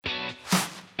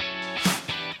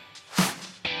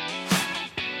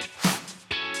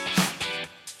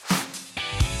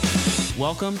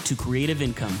Welcome to Creative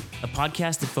Income, a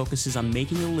podcast that focuses on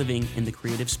making a living in the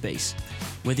creative space.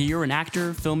 Whether you're an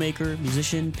actor, filmmaker,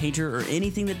 musician, painter, or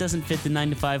anything that doesn't fit the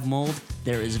 9-to-5 mold,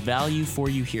 there is value for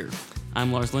you here.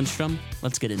 I'm Lars Lindstrom.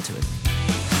 Let's get into it.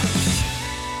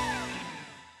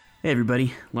 Hey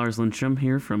everybody, Lars Lindstrom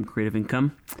here from Creative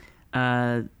Income.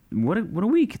 What a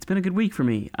week. It's been a good week for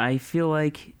me. I feel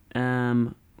like,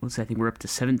 I think we're up to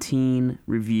 17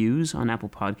 reviews on Apple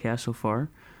Podcasts so far.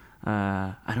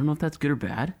 I don't know if that's good or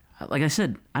bad. Like I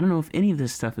said, I don't know if any of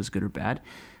this stuff is good or bad,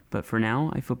 but for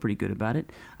now, I feel pretty good about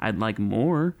it. I'd like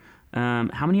more.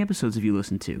 How many episodes have you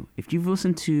listened to? If you've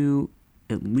listened to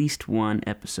at least one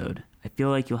episode, I feel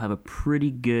like you'll have a pretty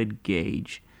good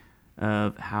gauge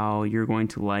of how you're going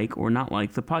to like or not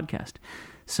like the podcast.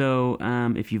 So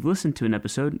if you've listened to an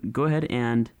episode, go ahead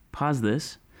and pause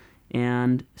this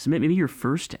and submit maybe your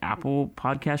first Apple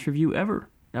podcast review ever.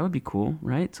 That would be cool,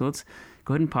 right? So let's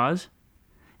go ahead and pause.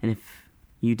 And if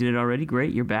you did it already,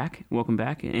 great, you're back. Welcome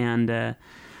back. And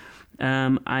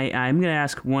I'm going to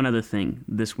ask one other thing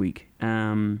this week.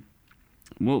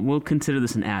 We'll consider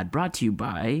this an ad brought to you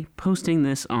by posting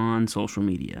this on social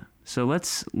media. So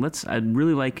I'd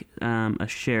really like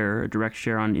a direct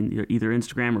share on either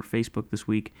Instagram or Facebook this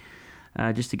week,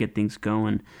 just to get things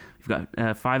going. We've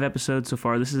got 5 episodes so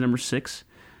far. This is number 6.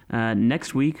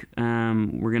 Next week,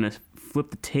 we're going to flip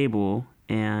the table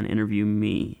and interview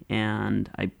me. And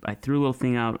I threw a little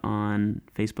thing out on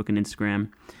Facebook and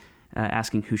Instagram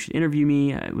asking who should interview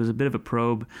me. It was a bit of a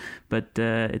probe, but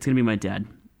it's going to be my dad.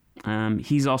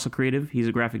 He's also creative. He's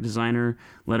a graphic designer,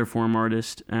 letterform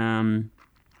artist, an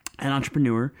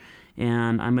entrepreneur,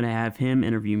 and I'm going to have him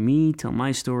interview me, tell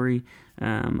my story,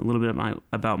 a little bit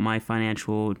about my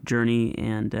financial journey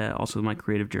and also my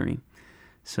creative journey.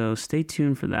 So stay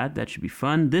tuned for that. That should be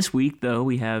fun. This week, though,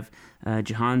 we have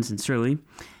Jahan Zincerli,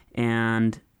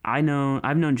 and I've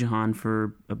known Jahan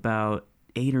for about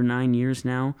 8 or 9 years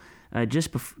now.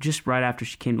 Just right after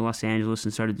she came to Los Angeles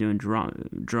and started doing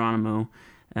Geronimo,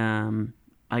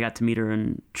 I got to meet her,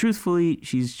 and truthfully,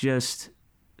 she's just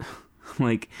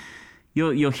like,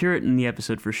 you'll hear it in the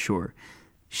episode for sure.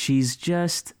 She's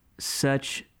just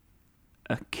such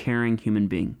a caring human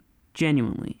being.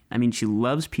 Genuinely. I mean, she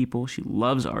loves people, she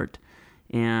loves art,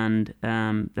 and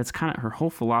that's kind of her whole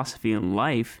philosophy in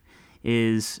life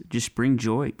is just bring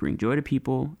joy to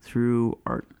people through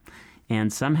art,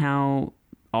 and somehow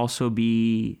also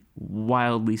be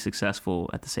wildly successful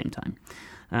at the same time.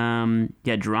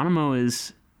 Geronimo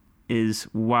is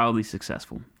wildly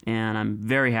successful, and I'm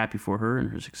very happy for her and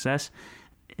her success.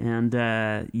 And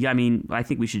I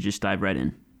think we should just dive right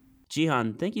in.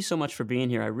 Jahan, thank you so much for being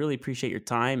here. I really appreciate your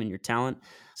time and your talent.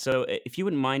 So if you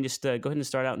wouldn't mind, just go ahead and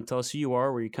start out and tell us who you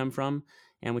are, where you come from,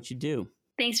 and what you do.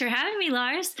 Thanks for having me,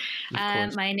 Lars.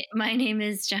 My name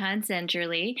is Jahan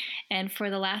Zincerli, and for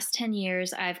the last 10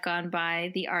 years, I've gone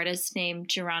by the artist name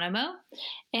Geronimo.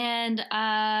 And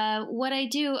what I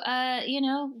do,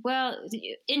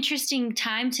 interesting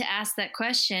time to ask that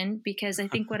question, because I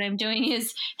think what I'm doing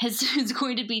is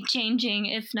going to be changing,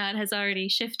 if not has already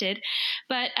shifted.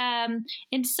 But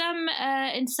in some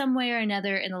way or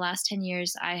another, in the last 10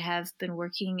 years, I have been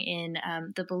working in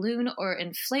the balloon or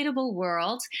inflatable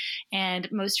world, and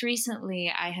most recently,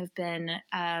 I have been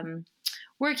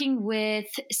working with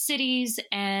cities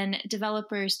and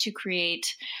developers to create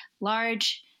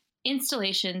large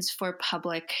installations for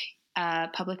public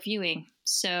viewing.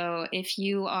 So if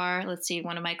you are, let's see,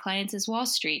 one of my clients is Wall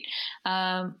Street.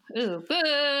 Boo!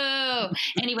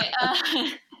 Anyway.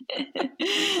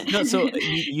 No, so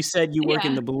you said you work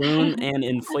in the balloon and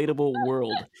inflatable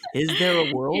world. Is there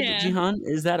a world, Jahan?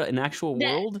 Is that an actual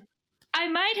world? I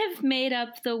might have made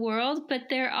up the world, but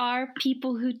there are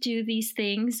people who do these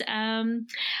things.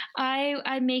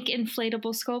 I make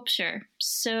inflatable sculpture.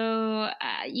 So,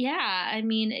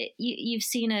 you've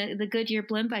seen the Goodyear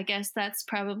blimp. I guess that's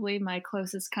probably my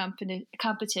closest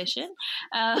competition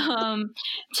to,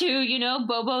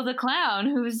 Bobo the clown,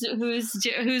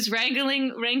 who's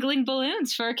wrangling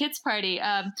balloons for a kids party.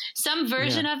 Some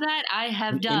version of that I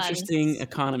have done. Interesting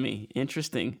economy.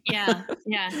 Interesting. Yeah.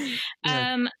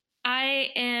 I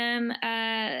am,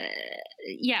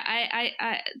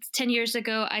 10 years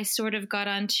ago, I sort of got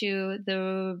onto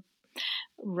the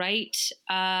right,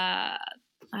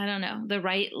 the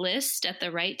right list at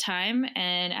the right time,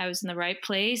 and I was in the right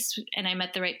place and I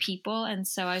met the right people. And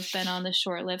so I've been on the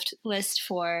short list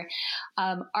for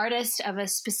artists of a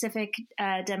specific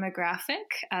demographic.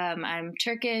 I'm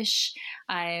Turkish.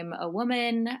 I'm a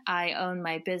woman. I own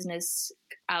my business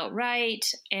outright.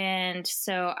 And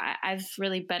so I've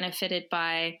really benefited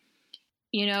by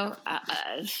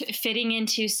fitting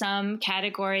into some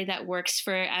category that works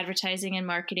for advertising and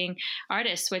marketing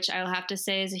artists, which I'll have to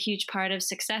say is a huge part of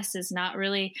success, is not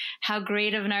really how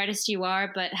great of an artist you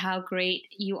are, but how great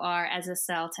you are as a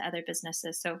sell to other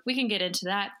businesses. So we can get into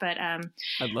that, but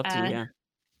I'd love to, yeah.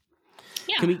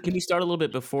 Yeah. Can we start a little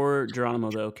bit before Geronimo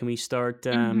though? Can we start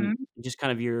just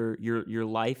kind of your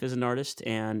life as an artist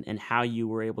and how you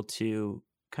were able to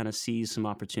kind of seize some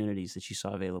opportunities that you saw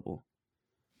available?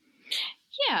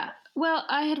 Yeah. Well,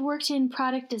 I had worked in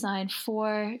product design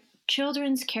for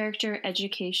children's character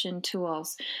education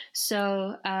tools.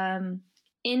 So,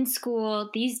 in school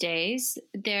these days,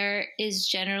 there is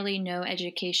generally no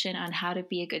education on how to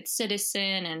be a good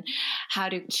citizen and how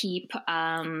to keep,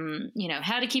 how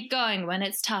to keep going when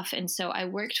it's tough. And so I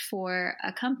worked for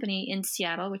a company in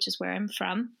Seattle, which is where I'm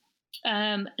from,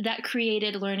 that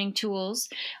created learning tools,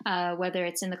 whether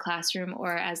it's in the classroom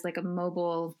or as like a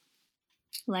mobile,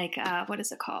 like what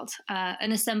is it called?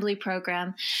 An assembly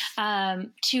program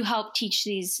to help teach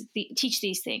these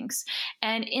things.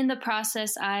 And in the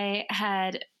process, I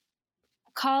had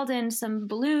called in some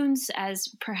balloons as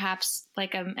perhaps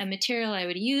like a material I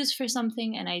would use for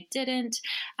something, and I didn't.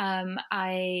 So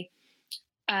I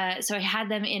had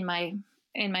them in my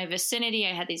vicinity.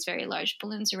 I had these very large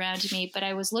balloons around me, but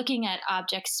I was looking at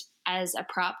objects as a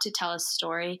prop to tell a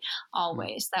story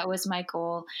always. That was my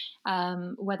goal.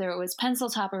 Whether it was pencil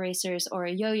top erasers or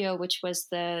a yo-yo, which was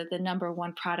the number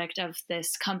one product of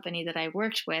this company that I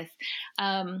worked with,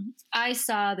 I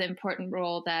saw the important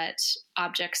role that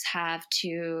objects have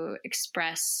to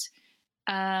express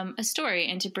a story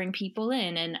and to bring people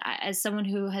in. And as someone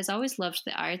who has always loved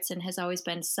the arts and has always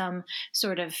been some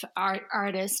sort of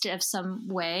artist of some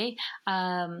way,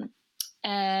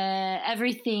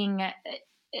 everything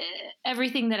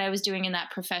that I was doing in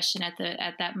that profession at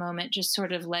that moment just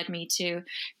sort of led me to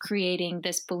creating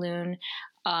this balloon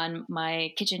on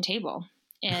my kitchen table.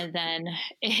 And then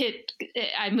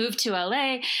I moved to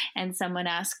LA, and someone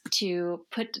asked to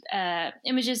put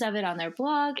images of it on their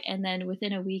blog. And then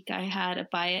within a week, I had a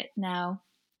buy it now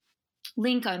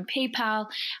link on PayPal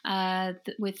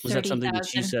with 30,000. Was that something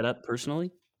that you set up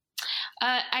personally?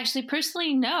 Actually,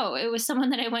 personally, no. It was someone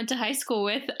that I went to high school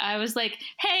with. I was like,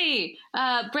 hey,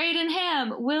 Braden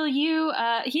Ham, will you,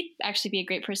 he'd actually be a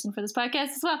great person for this podcast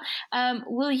as well.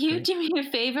 Will you do me a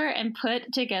favor and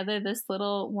put together this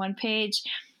little one-page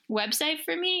website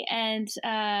for me? And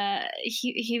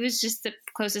he was just the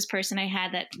closest person I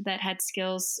had that had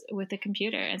skills with a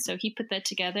computer. And so he put that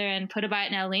together and put a buy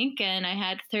it now link, and I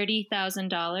had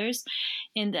 $30,000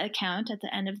 in the account at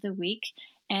the end of the week.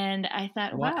 And I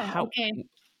thought, wow, okay.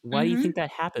 Why do you think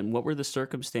that happened? What were the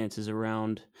circumstances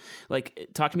around? Like,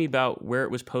 talk to me about where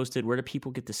it was posted. Where do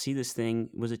people get to see this thing?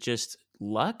 Was it just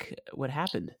luck? What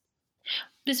happened?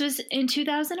 This was in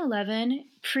 2011,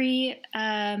 pre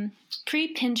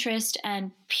Pinterest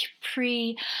and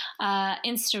pre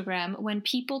Instagram, when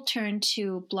people turned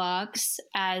to blogs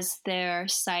as their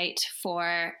site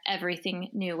for everything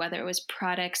new, whether it was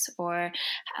products or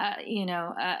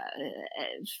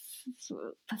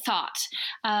thought.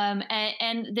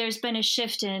 And there's been a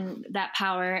shift in that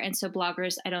power, and so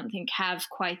bloggers, I don't think, have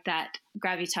quite that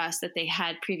gravitas that they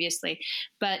had previously.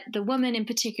 But the woman in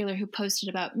particular who posted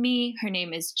about me, her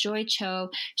name is Joy Cho.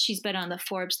 She's been on the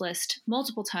Forbes list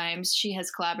multiple times. She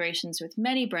has collaborations with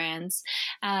many brands.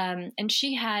 And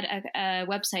she had a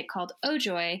website called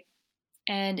Ojoy,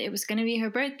 and it was going to be her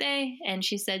birthday. And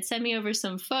she said, send me over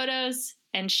some photos.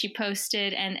 And she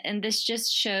posted, and this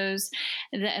just shows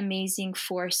the amazing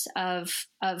force of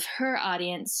her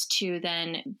audience to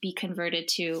then be converted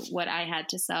to what I had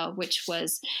to sell, which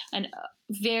was a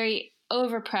very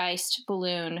overpriced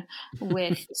balloon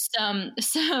with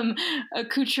some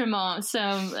accoutrement,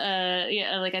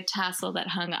 like a tassel that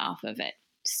hung off of it.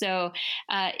 So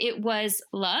it was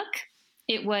luck.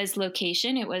 It was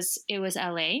location. It was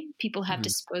LA. People have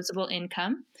disposable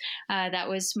income. That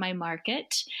was my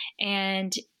market.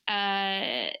 And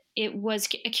it was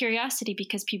a curiosity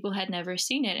because people had never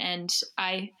seen it. And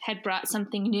I had brought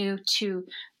something new to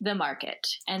the market.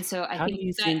 And so how do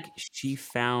you think she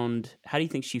found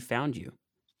you?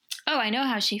 Oh, I know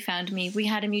how she found me. We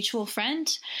had a mutual friend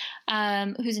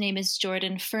whose name is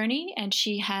Jordan Fernie, and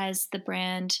she has the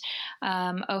brand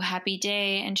Oh Happy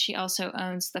Day, and she also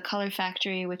owns the Color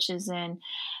Factory, which is in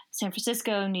San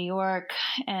Francisco, New York,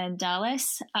 and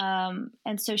Dallas. And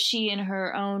so she, in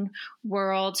her own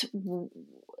world,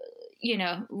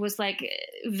 was like,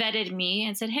 vetted me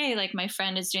and said, hey, like my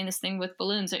friend is doing this thing with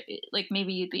balloons, like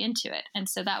maybe you'd be into it. And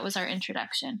so that was our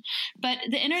introduction. But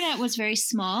the internet was very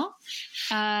small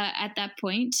at that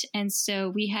point, and so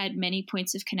we had many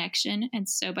points of connection. And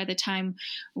so by the time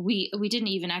we didn't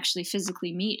even actually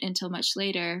physically meet until much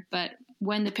later, but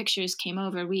when the pictures came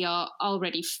over, we all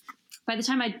already, by the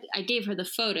time I gave her the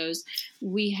photos,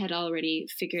 we had already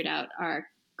figured out our,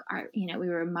 we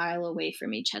were a mile away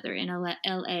from each other in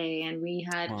LA, and we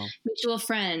had mutual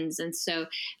friends. And so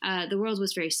the world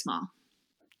was very small.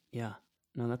 Yeah,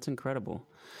 no, that's incredible.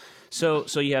 So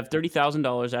you have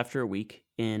 $30,000 after a week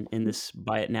in this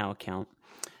Buy It Now account.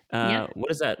 What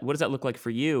does that look like for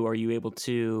you? Are you able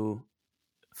to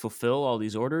fulfill all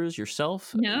these orders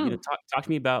yourself? No. Talk to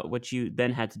me about what you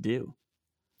then had to do.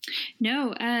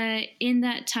 No, in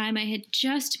that time I had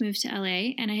just moved to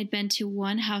LA, and I had been to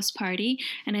one house party,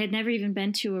 and I had never even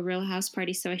been to a real house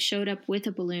party. So I showed up with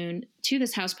a balloon to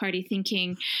this house party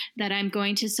thinking that I'm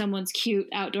going to someone's cute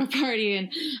outdoor party.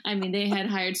 And I mean, they had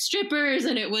hired strippers,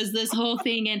 and it was this whole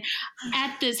thing. And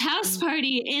at this house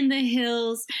party in the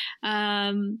hills,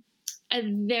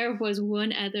 there was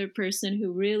one other person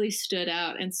who really stood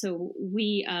out. And so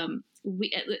we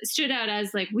stood out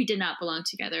as like we did not belong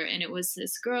together. And it was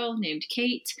this girl named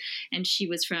Kate, and she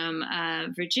was from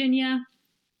Virginia,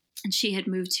 and she had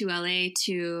moved to LA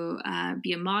to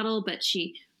be a model, but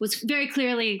she was very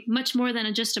clearly much more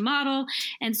than just a model.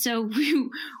 And so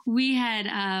we had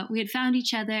found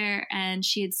each other, and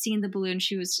she had seen the balloon.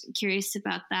 She was curious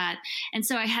about that. And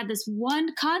so I had this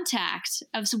one contact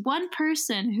of one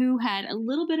person who had a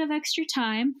little bit of extra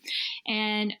time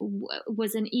and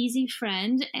was an easy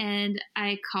friend. And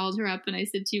I called her up and I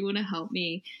said, do you want to help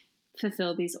me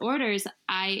fulfill these orders?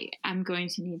 I'm going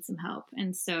to need some help.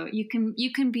 And so you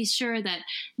can be sure that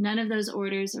none of those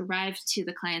orders arrived to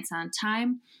the clients on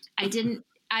time. I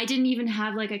didn't even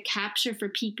have like a capture for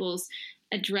people's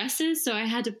addresses. So I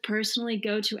had to personally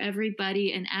go to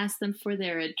everybody and ask them for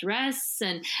their address.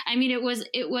 And I mean, it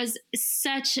was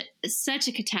such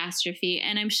a catastrophe.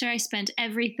 And I'm sure I spent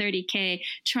every $30K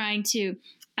trying to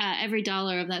every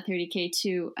dollar of that $30K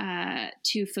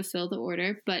to fulfill the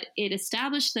order. But it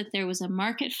established that there was a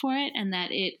market for it, and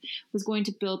that it was going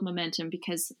to build momentum,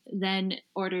 because then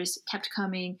orders kept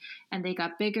coming and they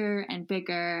got bigger and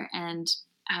bigger, and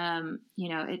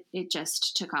it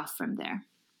just took off from there.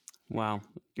 Wow.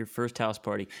 Your first house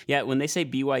party. Yeah. When they say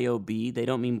BYOB, they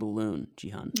don't mean balloon,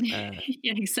 Jihan. Yeah,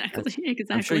 exactly.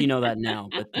 I'm sure you know that now,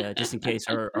 but just in case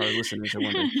our listeners are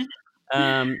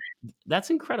wondering. That's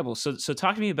incredible. So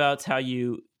talk to me about how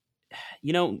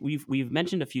we've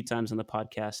mentioned a few times on the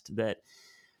podcast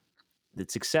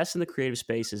that success in the creative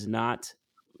space is not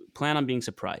plan on being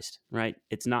surprised, right?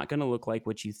 It's not going to look like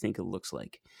what you think it looks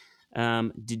like.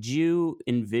 Did you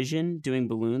envision doing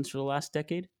balloons for the last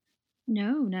decade?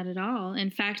 No, not at all. In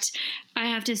fact, I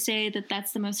have to say that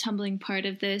that's the most humbling part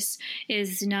of this,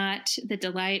 is not the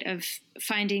delight of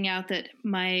finding out that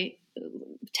my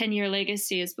 10-year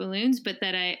legacy is balloons, but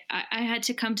that I had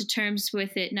to come to terms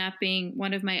with it not being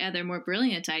one of my other more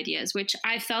brilliant ideas, which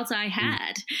I felt I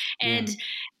had. And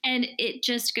it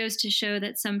just goes to show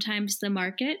that sometimes the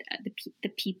market, the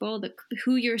people,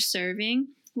 who you're serving,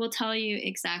 will tell you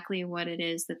exactly what it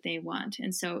is that they want.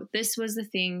 And so this was the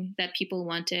thing that people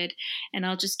wanted, and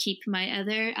I'll just keep my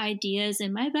other ideas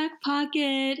in my back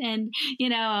pocket, and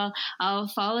I'll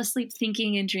fall asleep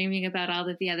thinking and dreaming about all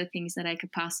of the other things that I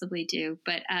could possibly do.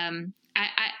 But I'm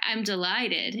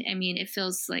delighted. I mean, it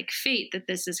feels like fate that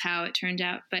this is how it turned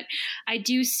out. But I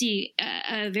do see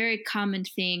a very common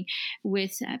thing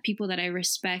with people that I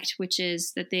respect, which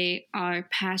is that they are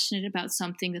passionate about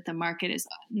something that the market is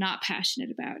not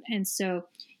passionate about. And so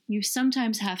you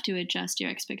sometimes have to adjust your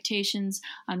expectations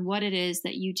on what it is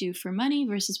that you do for money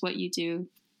versus what you do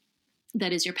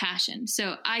that is your passion.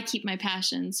 So I keep my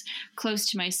passions close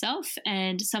to myself,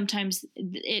 and sometimes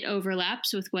it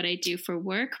overlaps with what I do for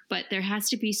work, but there has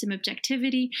to be some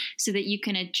objectivity so that you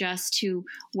can adjust to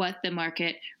what the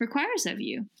market requires of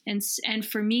you. And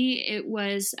for me, it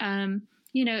was,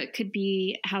 it could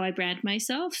be how I brand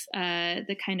myself,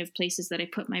 the kind of places that I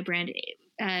put my brand,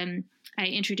 I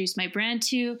introduce my brand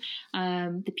to,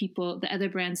 the other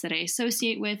brands that I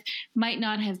associate with might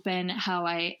not have been how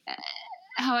I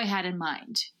had in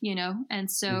mind,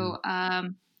 and so I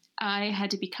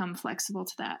had to become flexible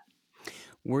to that.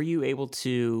 Were you able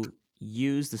to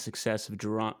use the success of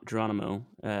Geronimo,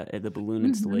 the balloon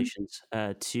installations,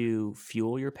 to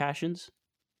fuel your passions?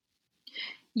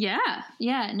 Yeah.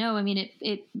 No, I mean,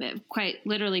 it quite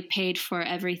literally paid for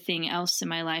everything else in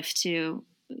my life to,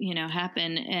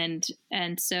 happen.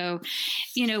 And so,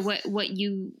 what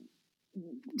you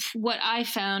what I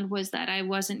found was that I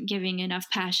wasn't giving enough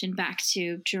passion back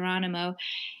to Geronimo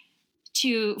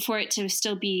for it to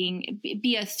still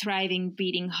be a thriving,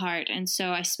 beating heart. And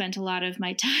so I spent a lot of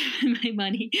my time and my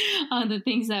money on the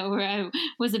things that I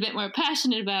was a bit more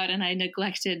passionate about, and I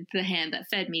neglected the hand that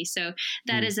fed me. So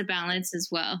that is a balance as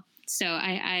well. So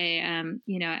I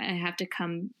have to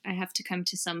come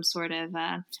to some sort of,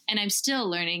 and I'm still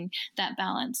learning that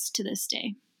balance to this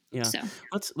day. Yeah. So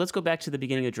let's go back to the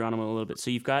beginning of Geronimo a little bit. So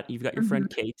you've got your friend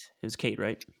Kate. It was Kate,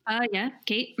 right? Yeah,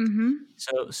 Kate.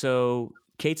 Mm-hmm. So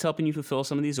Kate's helping you fulfill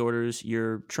some of these orders.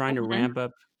 You're trying to ramp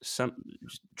up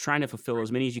trying to fulfill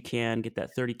as many as you can, get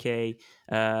that 30K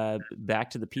back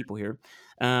to the people here.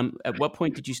 At what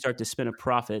point did you start to spin a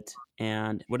profit,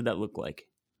 and what did that look like?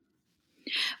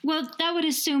 Well, that would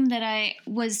assume that I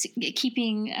was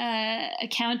keeping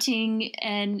accounting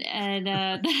and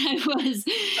that I was.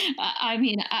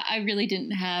 I really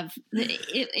didn't have.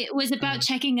 It was about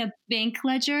checking a bank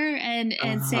ledger and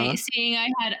saying I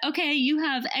had, okay, you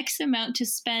have X amount to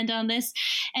spend on this,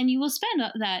 and you will spend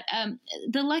that.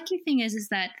 The lucky thing is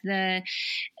that the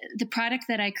product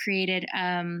that I created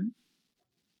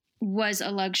was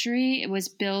a luxury. It was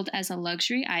billed as a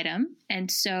luxury item, and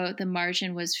so the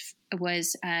margin was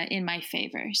in my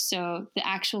favor. So the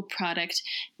actual product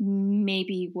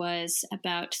maybe was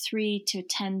about $3 to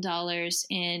 $10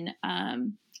 in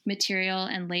material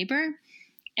and labor,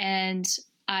 and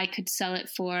I could sell it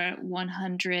for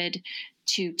 $100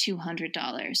 to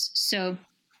 $200. So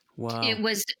wow.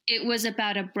 It was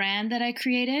about a brand that I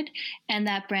created, and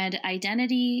that brand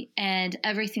identity and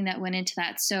everything that went into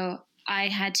that. So I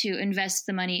had to invest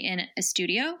the money in a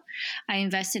studio. I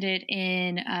invested it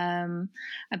in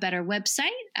a better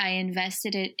website. I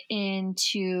invested it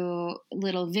into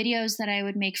little videos that I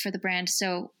would make for the brand.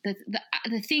 So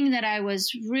the thing that I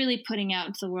was really putting out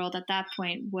into the world at that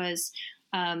point was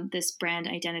this brand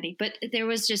identity. But there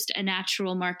was just a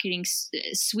natural marketing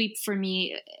sweep for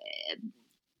me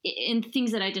in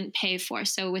things that I didn't pay for.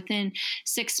 So within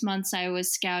 6 months, I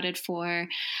was scouted for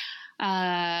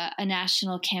a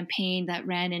national campaign that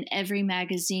ran in every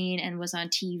magazine and was on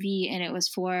TV, and it was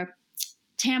for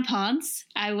tampons.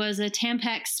 I was a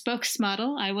Tampax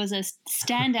spokesmodel. I was a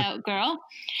standout girl,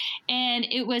 and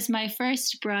it was my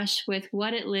first brush with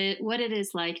what it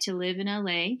is like to live in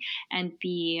LA and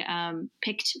be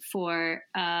picked for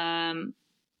a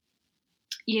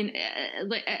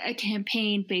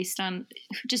campaign based on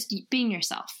just being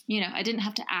yourself. I didn't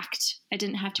have to act. I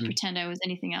didn't have to pretend I was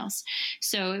anything else.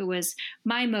 So it was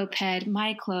my moped,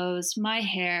 my clothes, my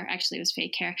hair. Actually, it was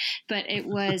fake hair, but it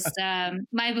was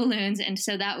my balloons. And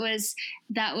so that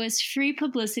was free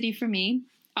publicity for me,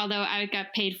 although I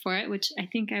got paid for it, which I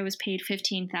think I was paid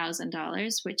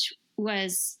 $15,000, which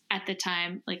was at the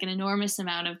time like an enormous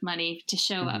amount of money to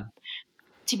show up,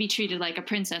 to be treated like a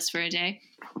princess for a day.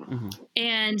 Mm-hmm.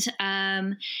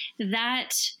 And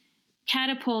that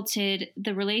catapulted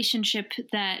the relationship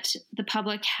that the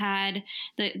public had,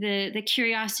 the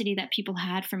curiosity that people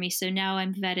had for me. So now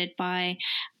I'm vetted by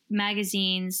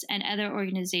magazines and other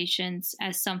organizations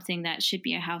as something that should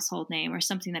be a household name or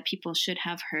something that people should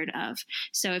have heard of.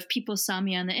 So if people saw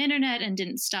me on the internet and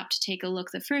didn't stop to take a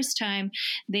look the first time,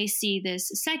 they see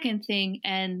this second thing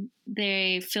and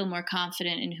they feel more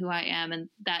confident in who I am. And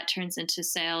that turns into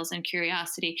sales and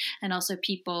curiosity, and also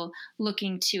people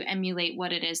looking to emulate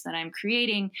what it is that I'm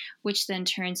creating, which then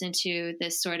turns into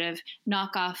this sort of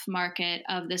knockoff market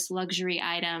of this luxury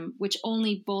item, which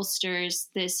only bolsters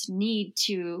this need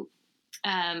to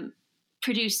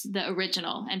produce the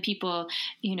original. And people,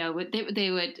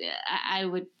 I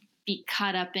would be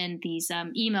caught up in these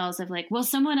emails of like, well,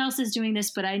 someone else is doing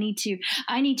this, but I need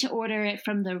to order it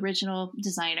from the original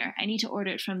designer. I need to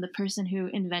order it from the person who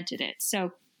invented it.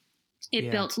 So it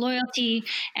built loyalty,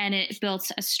 and it built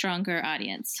a stronger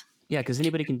audience. Yeah, because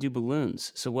anybody can do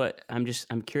balloons. So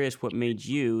I'm curious what made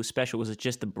you special. Was it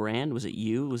just the brand? Was it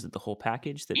you? Was it the whole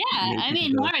package?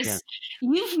 Lars,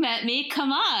 you've met me.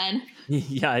 Come on.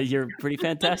 Yeah, you're pretty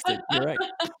fantastic. You're right.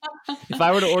 If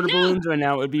I were to order balloons right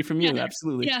now, it would be from you.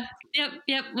 Absolutely. Yeah.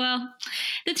 Yep. Well,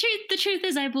 the truth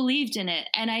is I believed in it.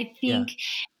 And I think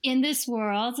in this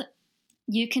world,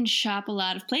 you can shop a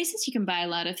lot of places, you can buy a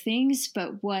lot of things,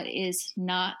 but what is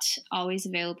not always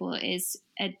available is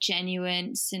a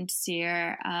genuine,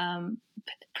 sincere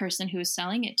person who is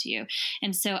selling it to you.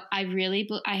 And so I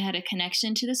had a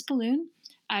connection to this balloon.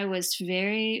 I was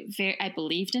very, very, I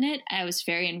believed in it. I was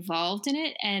very involved in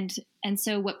it. And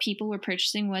so what people were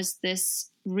purchasing was this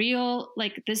real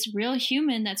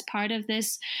human that's part of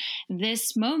this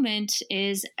moment,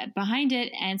 is behind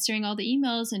it, answering all the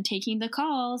emails and taking the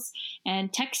calls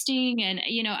and texting. And,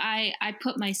 I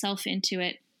put myself into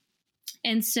it.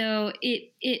 And so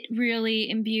it really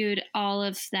imbued all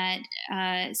of that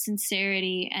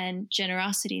sincerity and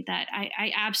generosity that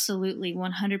I absolutely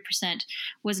 100%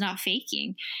 was not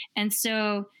faking. And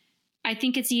so I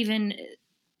think it's even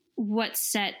what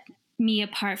set me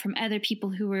apart from other people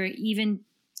who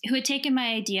had taken my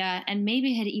idea and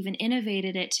maybe had even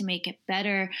innovated it to make it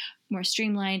better, more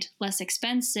streamlined, less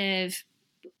expensive,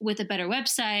 with a better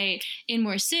website in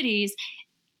more cities.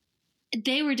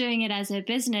 They were doing it as a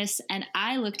business, and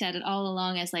I looked at it all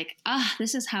along as like,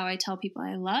 this is how I tell people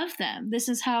I love them. This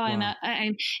is how Wow.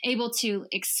 I'm able to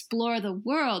explore the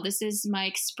world. This is my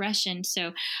expression.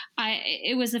 So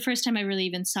it was the first time I really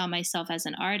even saw myself as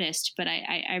an artist, but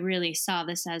I really saw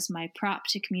this as my prop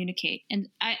to communicate. And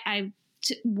I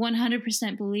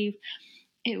 100% believe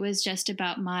it was just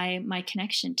about my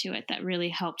connection to it that really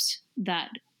helped that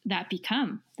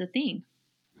become the thing.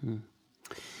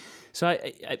 So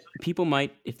people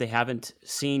might, if they haven't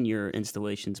seen your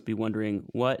installations, be wondering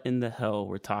what in the hell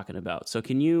we're talking about. So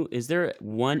is there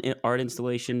one art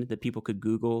installation that people could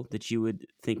Google that you would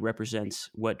think represents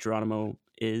what Geronimo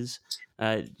is,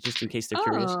 just in case they're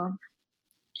curious?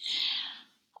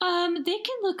 They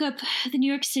can look up the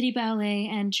New York City Ballet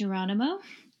and Geronimo,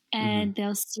 and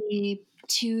they'll see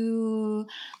two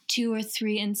or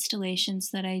three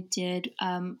installations that I did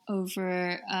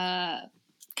over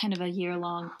kind of a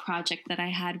year-long project that I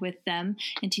had with them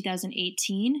in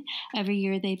 2018. Every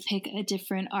year they pick a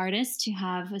different artist to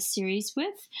have a series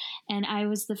with, and I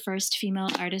was the first female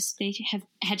artist they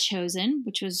had chosen,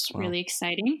 which was really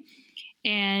exciting.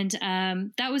 And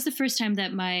that was the first time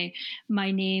that my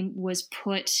name was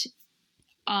put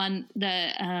on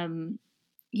the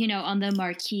on the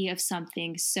marquee of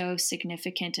something so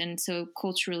significant and so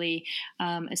culturally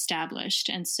established.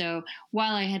 And so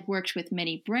while I had worked with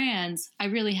many brands, I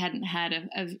really hadn't had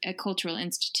a cultural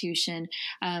institution.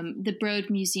 The Broad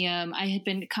Museum, I had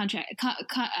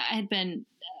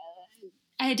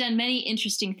done many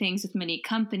interesting things with many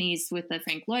companies, with the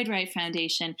Frank Lloyd Wright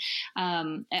Foundation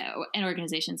and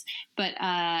organizations. But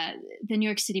the New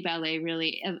York City Ballet,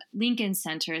 really, Lincoln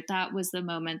Center, that was the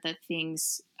moment that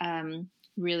things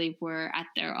really were at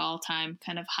their all-time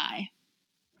kind of high.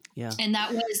 Yeah. And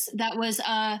that was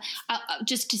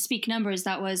just to speak numbers,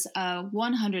 that was a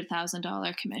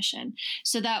 $100,000 commission.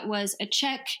 So that was a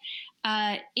check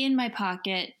in my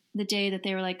pocket the day that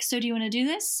they were like, so do you want to do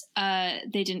this?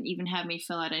 They didn't even have me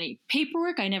fill out any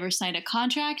paperwork. I never signed a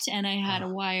contract, and I had a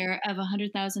wire of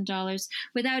 $100,000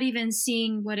 without even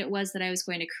seeing what it was that I was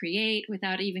going to create,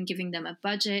 without even giving them a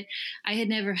budget. I had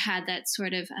never had that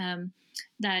sort of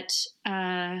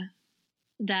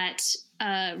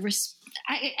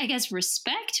I guess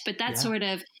respect, but that sort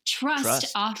of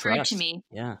trust offered to me.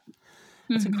 Yeah.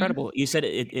 That's incredible. You said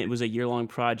it was a year-long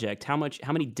project. How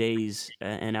many days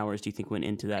and hours do you think went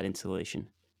into that installation?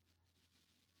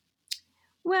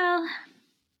 Well,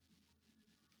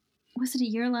 was it a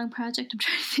year-long project? I'm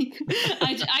trying to think.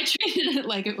 I treated it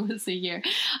like it was a year.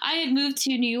 I had moved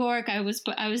to New York. I was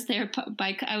there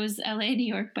I was LA, New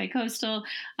York by coastal.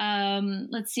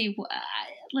 Let's see.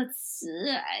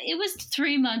 It was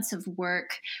 3 months of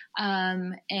work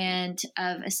and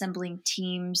of assembling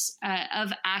teams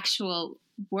of actual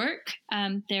work.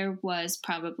 There was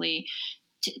probably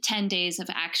 10 days of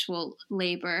actual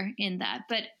labor in that.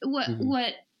 But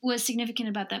what was significant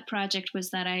about that project was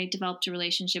that I developed a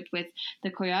relationship with the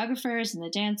choreographers and the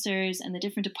dancers and the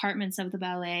different departments of the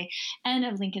ballet and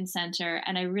of Lincoln Center.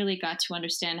 And I really got to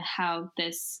understand how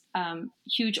this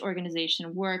huge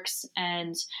organization works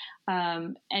and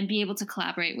be able to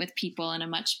collaborate with people in a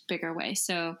much bigger way.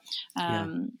 So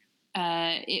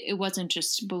it wasn't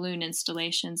just balloon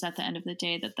installations at the end of the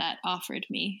day that offered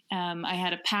me. I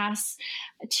had a pass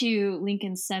to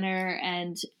Lincoln Center,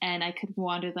 and I could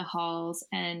wander the halls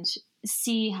and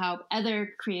see how other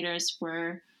creators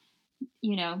were,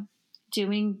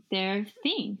 doing their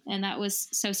thing. And that was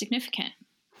so significant.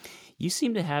 You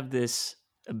seem to have this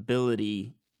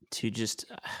ability to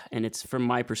just, and it's from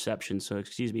my perception, so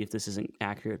excuse me if this isn't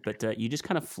accurate, but you just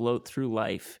kind of float through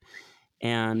life.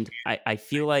 And I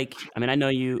feel like, I know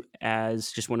you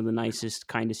as just one of the nicest,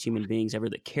 kindest human beings ever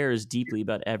that cares deeply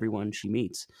about everyone she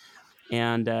meets.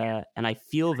 And I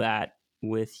feel that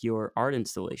with your art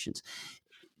installations.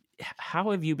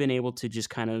 How have you been able to just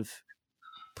kind of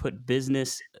put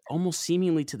business almost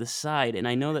seemingly to the side? And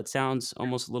I know that sounds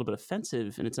almost a little bit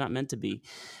offensive, and it's not meant to be,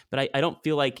 but I don't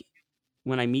feel like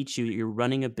when I meet you, you're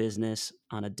running a business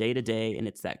on a day-to-day, and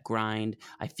it's that grind.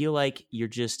 I feel like you're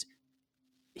just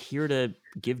here to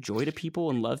give joy to people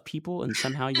and love people, and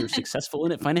somehow you're successful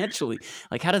in it financially.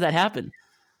 Like, how did that happen?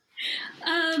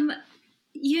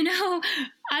 You know,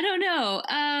 I don't know.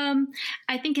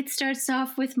 I think it starts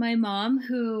off with my mom,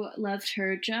 who loved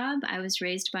her job. I was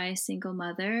raised by a single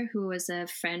mother who was a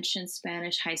French and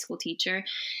Spanish high school teacher.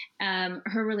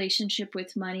 Her relationship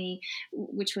with money,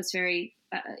 which was very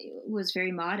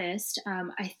modest.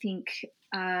 I think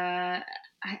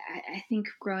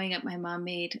growing up, my mom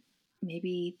made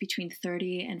maybe between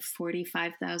 $30,000 and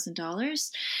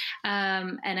 $45,000.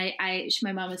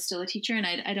 My mom is still a teacher, and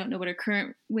I don't know what her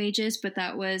current wage is, but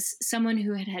that was someone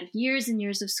who had had years and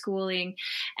years of schooling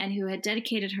and who had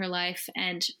dedicated her life.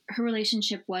 And her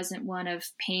relationship wasn't one of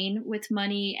pain with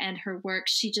money and her work.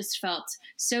 She just felt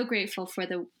so grateful for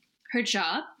her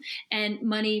job and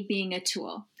money being a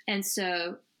tool. And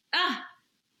so,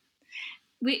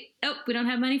 we don't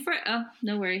have money for it. Oh,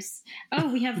 no worries.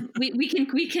 Oh, we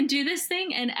can do this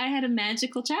thing. And I had a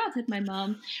magical childhood. My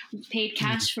mom paid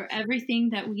cash for everything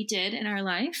that we did in our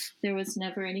life. There was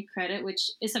never any credit,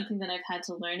 which is something that I've had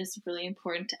to learn is really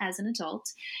important as an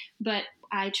adult. But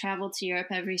I traveled to Europe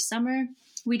every summer.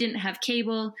 We didn't have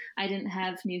cable. I didn't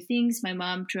have new things. My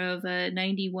mom drove a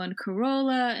 91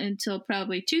 Corolla until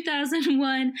probably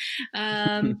 2001.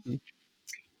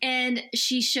 And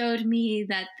she showed me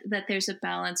that there's a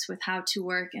balance with how to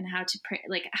work and how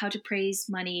to praise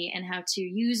money and how to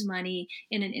use money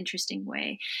in an interesting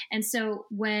way. And so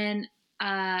when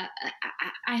I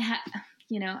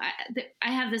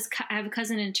have a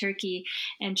cousin in Turkey,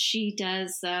 and she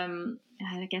does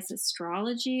I guess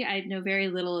astrology. I know very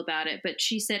little about it, but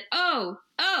she said, "Oh,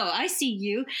 I see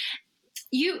you.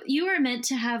 You are meant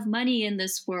to have money in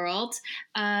this world."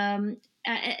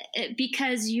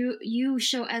 Because you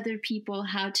show other people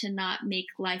how to not make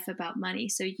life about money,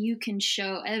 so you can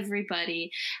show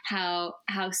everybody how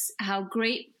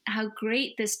great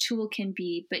this tool can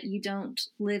be, but you don't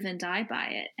live and die by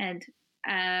it. And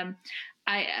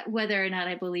whether or not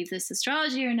I believe this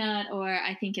astrology or not, or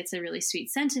I think it's a really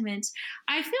sweet sentiment,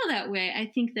 I feel that way. I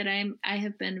think that I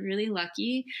have been really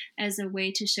lucky as a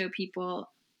way to show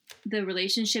people the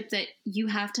relationship that you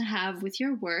have to have with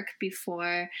your work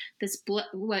before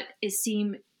what is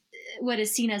seen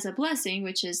as a blessing,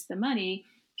 which is the money,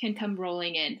 can come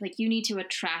rolling in. Like, you need to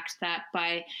attract that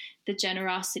by the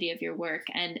generosity of your work,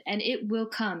 and it will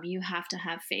come. You have to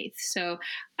have faith. So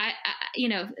I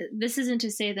this isn't to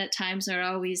say that times are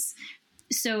always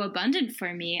so abundant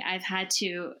for me. I've had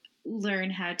to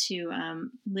learn how to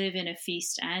live in a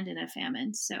feast and in a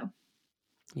famine. So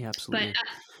yeah, absolutely. But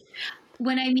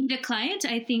when I meet a client,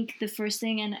 I think the first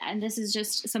thing, and this is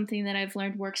just something that I've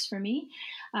learned works for me.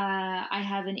 I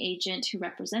have an agent who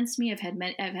represents me. I've had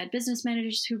business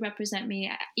managers who represent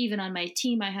me. Even on my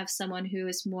team, I have someone who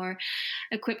is more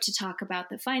equipped to talk about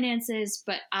the finances,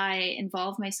 but I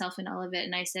involve myself in all of it.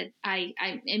 And I said, I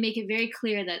make it very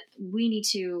clear that we need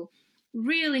to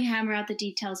really hammer out the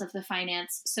details of the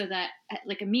finance, so that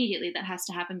immediately that has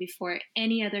to happen before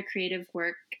any other creative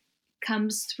work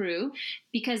comes through,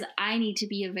 because I need to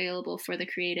be available for the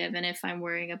creative. And if I'm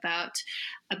worrying about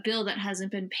a bill that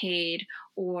hasn't been paid,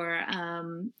 or a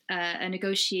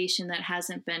negotiation that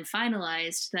hasn't been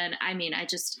finalized, then I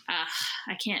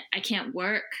can't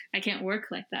work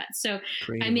like that. So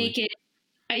creatively. I make it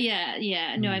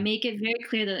I make it very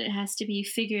clear that it has to be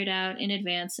figured out in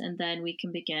advance, and then we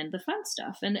can begin the fun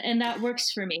stuff, and that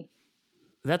works for me.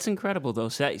 That's incredible, though.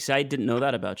 So I didn't know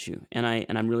that about you, and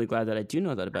I'm really glad that I do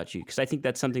know that about you, because I think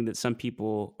that's something that some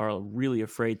people are really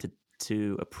afraid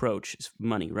to approach, is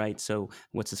money, right? So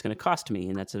what's this going to cost me?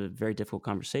 And that's a very difficult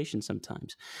conversation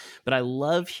sometimes. But I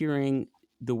love hearing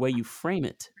the way you frame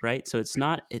it, right? So it's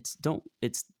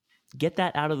get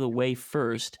that out of the way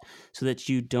first, so that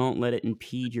you don't let it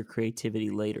impede your creativity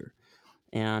later.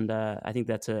 And I think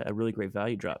that's a really great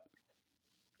value drop.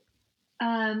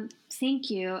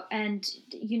 Thank you. And,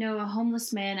 a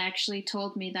homeless man actually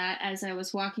told me that as I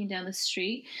was walking down the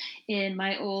street in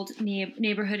my old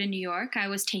neighborhood in New York. I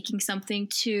was taking something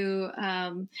to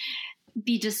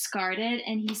be discarded,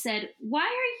 and he said, "Why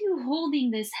are you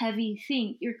holding this heavy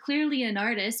thing? You're clearly an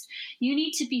artist. You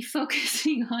need to be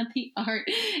focusing on the art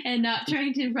and not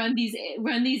trying to run these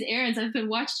errands. I've been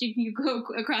watching you go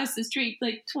across the street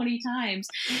like 20 times."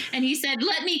 And he said,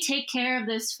 "Let me take care of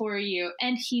this for you."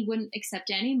 And he wouldn't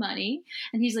accept any money.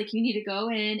 And he's like, "You need to go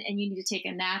in and you need to take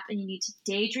a nap and you need to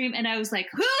daydream." And I was like,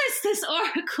 who is this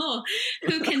oracle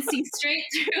who can see straight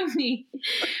through me?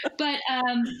 But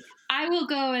I will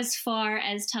go as far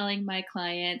as telling my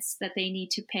clients that they need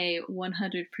to pay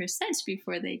 100%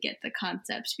 before they get the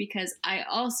concept, because I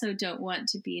also don't want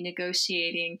to be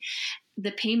negotiating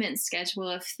the payment schedule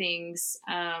of things.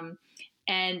 And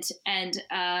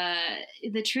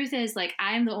the truth is,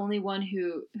 I'm the only one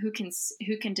who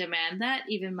can demand that.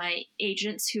 Even my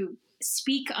agents who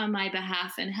speak on my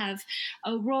behalf and have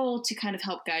a role to kind of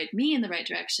help guide me in the right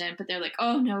direction. But they're like,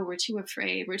 oh no, we're too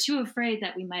afraid. We're too afraid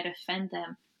that we might offend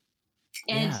them.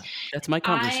 And Yeah, that's my I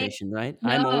conversation, right?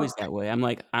 I'm no, always that way. I'm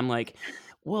like,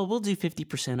 well, we'll do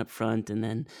 50% up front, and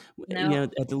then no.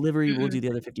 at delivery we'll Mm-mm. do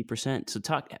the other 50%. So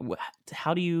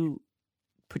how do you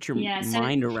put your Yeah. So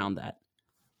mind around that?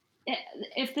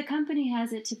 if the company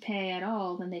has it to pay at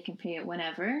all, then they can pay it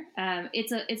whenever.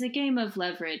 It's a game of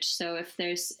leverage. So if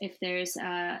there's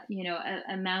an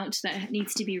amount that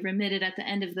needs to be remitted at the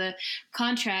end of the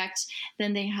contract,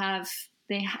 then they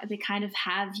kind of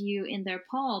have you in their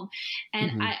palm.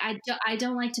 And Hmm. I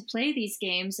don't like to play these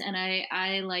games, and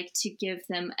I like to give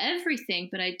them everything,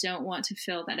 but I don't want to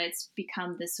feel that it's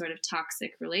become this sort of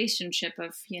toxic relationship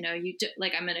of,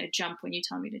 like I'm going to jump when you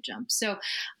tell me to jump. So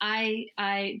I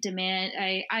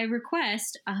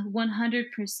request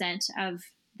 100% of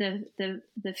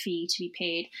the fee to be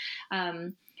paid.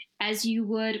 As you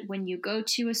would when you go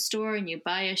to a store and you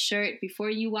buy a shirt.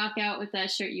 Before you walk out with that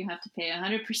shirt, you have to pay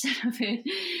 100% of it.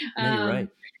 Yeah, you're right.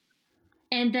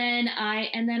 And then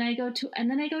I go to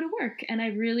work, and I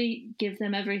really give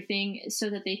them everything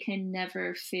so that they can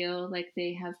never feel like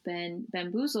they have been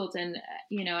bamboozled. And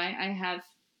I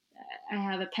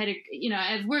have a pedigree.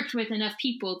 I've worked with enough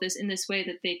people in this way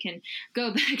that they can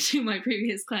go back to my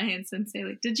previous clients and say,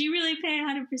 like, did you really pay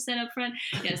 100% up front?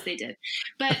 Yes, they did.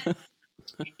 But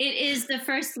it is the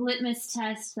first litmus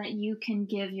test that you can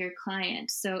give your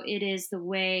client. So it is the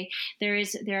way. There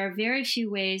are very few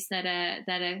ways that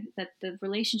the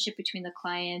relationship between the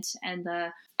client and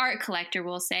the art collector,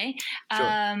 will say,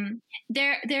 Sure.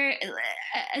 they're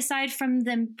aside from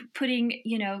them putting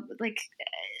like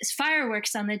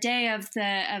fireworks on the day of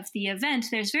the event,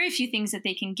 there's very few things that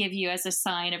they can give you as a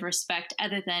sign of respect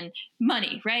other than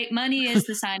money, right? Money is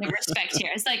the sign of respect here.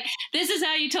 It's like, this is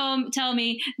how you tell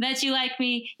me that you like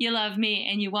me, you love me,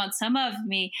 and you want some of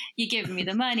me. You give me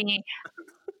the money.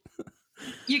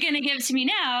 You're going to give it to me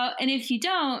now. And if you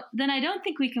don't, then I don't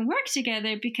think we can work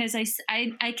together, because I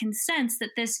can sense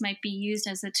that this might be used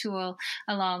as a tool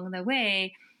along the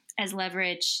way as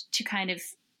leverage to kind of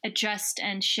adjust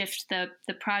and shift the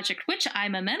project, which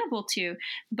I'm amenable to.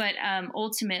 But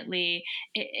ultimately,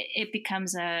 it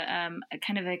becomes a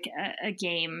kind of a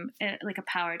game, like a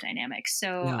power dynamic.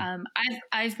 So Yeah.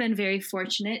 I've been very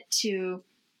fortunate to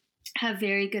have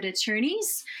very good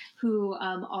attorneys who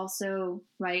also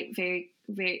write very,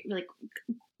 very like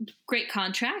great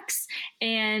contracts.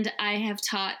 And I have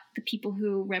taught the people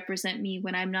who represent me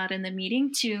when I'm not in the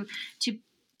meeting to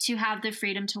have the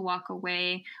freedom to walk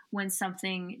away when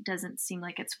something doesn't seem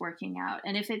like it's working out.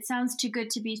 And if it sounds too good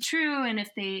to be true, and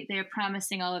if they're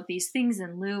promising all of these things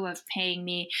in lieu of paying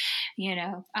me,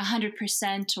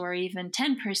 100% or even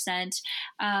 10%,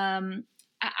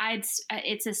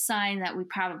 it's a sign that we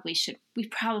probably should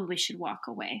walk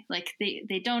away. Like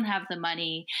they don't have the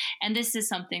money. And this is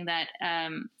something that, I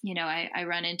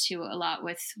run into a lot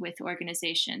with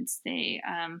organizations. They,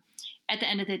 at the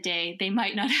end of the day, they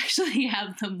might not actually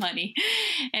have the money.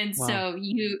 And Wow. so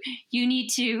you need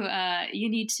to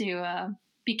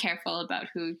be careful about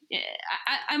who.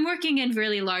 I'm working in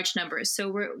really large numbers.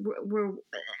 So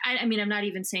I'm not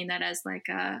even saying that as like,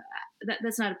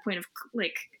 that's not a point of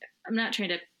like, I'm not trying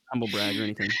to Humble brag or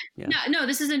anything. Yeah. No,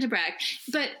 this isn't a brag.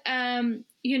 But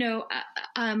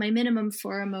my minimum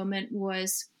for a moment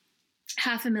was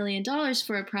 $500,000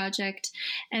 for a project,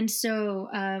 and so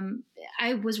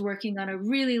I was working on a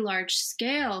really large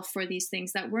scale for these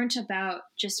things that weren't about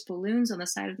just balloons on the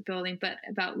side of the building, but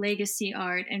about legacy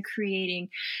art and creating,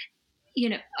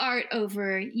 art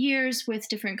over years with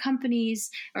different companies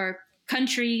or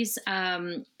countries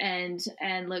and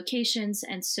locations.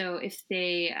 And so if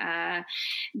they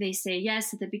say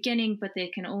yes at the beginning, but they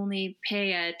can only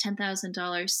pay a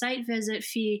 $10,000 site visit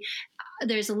fee,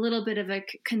 there's a little bit of a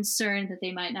concern that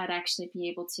they might not actually be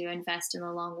able to invest in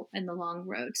the long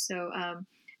road. So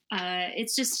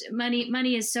it's just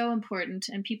money is so important,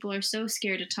 and people are so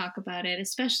scared to talk about it,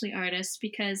 especially artists,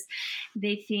 because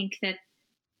they think that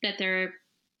they're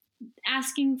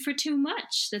asking for too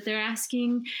much, that they're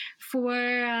asking for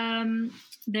that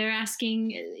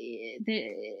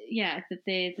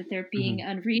they're being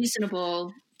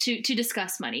unreasonable to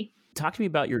discuss money. Talk to me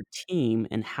about your team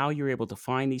and how you're able to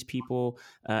find these people.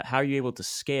 How are you able to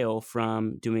scale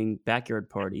from doing backyard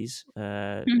parties,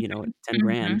 at 10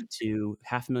 grand to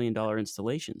 $500,000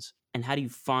 installations? And how do you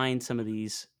find some of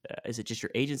these? Is it just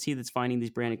your agency that's finding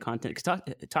these branded content? 'Cause talk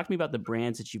to me about the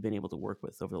brands that you've been able to work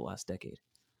with over the last decade.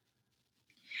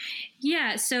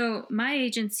 Yeah, so my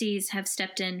agencies have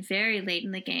stepped in very late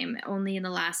in the game. Only in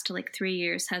the last 3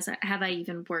 years have I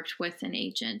even worked with an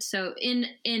agent. So in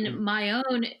my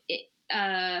own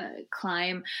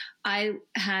climb, I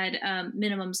had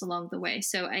minimums along the way.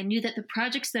 So I knew that the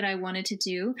projects that I wanted to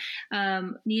do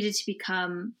needed to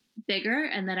become bigger,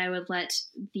 and that I would let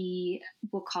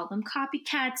we'll call them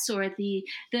copycats, or the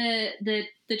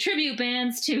tribute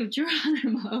bands to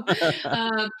Geronimo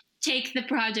take the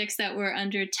projects that were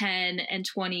under 10 and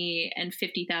 20 and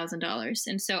 $50,000.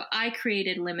 And so I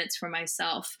created limits for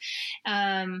myself.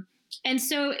 And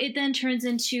so it then turns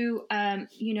into,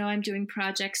 I'm doing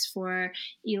projects for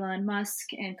Elon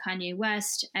Musk and Kanye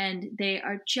West, and they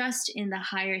are just in the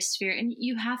higher sphere. And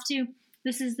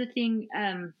this is the thing,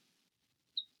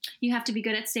 you have to be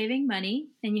good at saving money,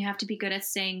 and you have to be good at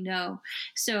saying no.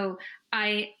 So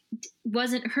I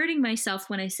wasn't hurting myself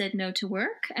when I said no to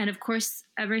work. And of course,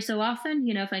 every so often,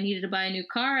 if I needed to buy a new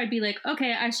car, I'd be like,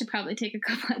 okay, I should probably take a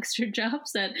couple extra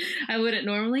jobs that I wouldn't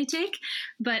normally take.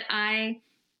 But I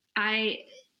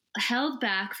held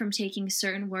back from taking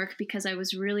certain work because I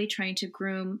was really trying to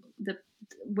groom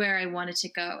where I wanted to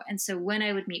go. And so when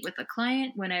I would meet with a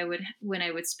client, when I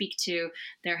would speak to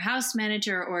their house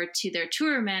manager or to their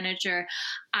tour manager,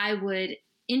 I would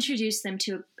introduce them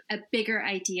to a bigger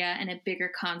idea and a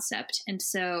bigger concept. And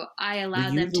so I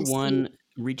allowed them to Were you the one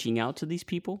reaching out to these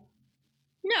people?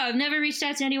 No, I've never reached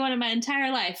out to anyone in my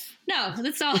entire life. No,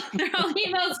 that's all. They're all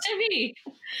emails to me.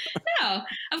 No,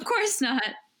 of course not.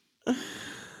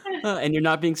 And you're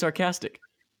not being sarcastic.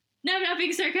 No, I'm not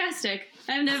being sarcastic.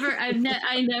 I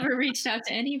never reached out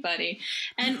to anybody.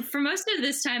 And for most of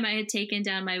this time, I had taken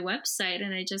down my website,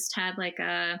 and I just had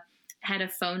had a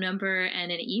phone number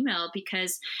and an email,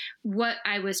 because what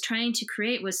I was trying to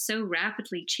create was so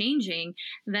rapidly changing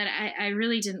that I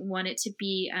really didn't want it to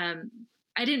be,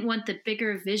 I didn't want the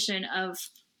bigger vision of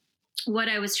what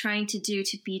I was trying to do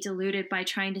to be diluted by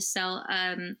trying to sell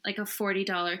like a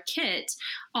 $40 kit.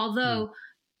 Although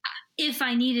if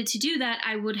I needed to do that,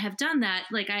 I would have done that.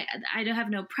 Like I don't have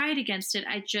no pride against it.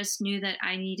 I just knew that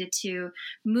I needed to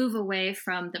move away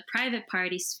from the private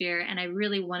party sphere, and I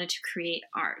really wanted to create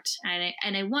art.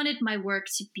 And I wanted my work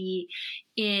to be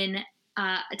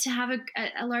to have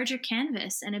a larger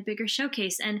canvas and a bigger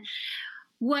showcase. And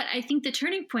what I think the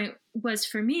turning point was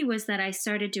for me was that I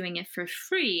started doing it for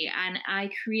free, and I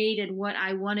created what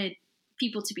I wanted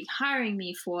people to be hiring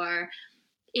me for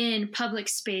in public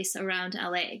space around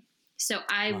LA. So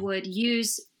I would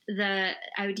use the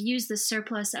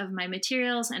surplus of my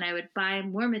materials, and I would buy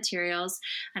more materials,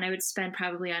 and I would spend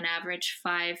probably on average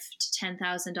 $5,000 to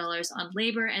 $10,000 on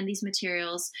labor and these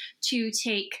materials to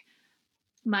take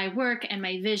my work and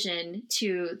my vision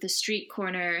to the street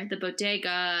corner, the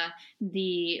bodega,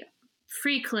 the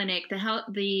free clinic,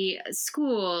 the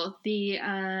school, the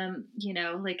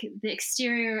the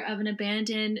exterior of an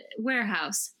abandoned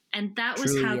warehouse. And that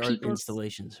was truly how art people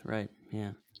installations, right?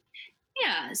 Yeah.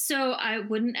 Yeah, so I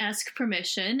wouldn't ask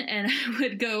permission, and I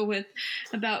would go with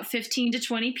about 15 to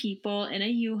 20 people in a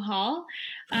U-Haul,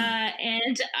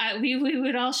 and we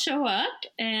would all show up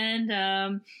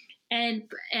and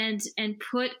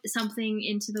put something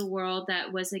into the world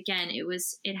that was, again,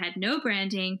 it had no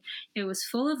branding, it was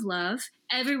full of love.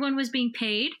 Everyone was being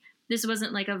paid. This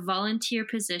wasn't like a volunteer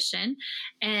position,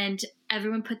 and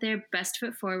everyone put their best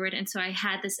foot forward. And so I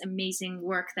had this amazing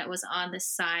work that was on the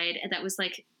side, and that was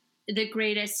like the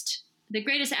greatest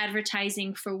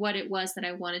advertising for what it was that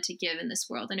I wanted to give in this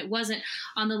world. And it wasn't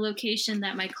on the location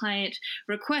that my client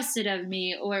requested of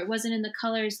me, or it wasn't in the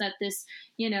colors that this,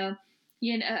 MetLife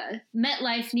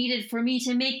needed for me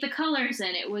to make the colors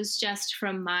in. It was just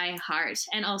from my heart,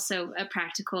 and also a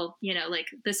practical,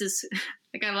 this is,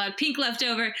 I got a lot of pink left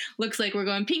over. Looks like we're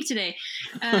going pink today.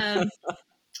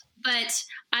 But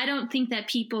I don't think that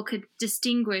people could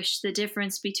distinguish the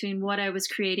difference between what I was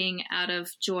creating out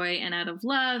of joy and out of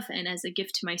love and as a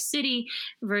gift to my city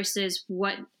versus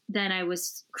what then I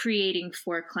was creating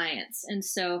for clients. And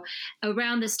so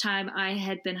around this time, I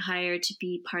had been hired to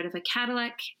be part of a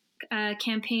Cadillac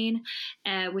campaign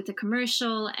with a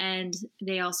commercial, and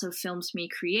they also filmed me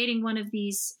creating one of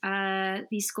these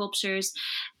sculptures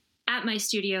at my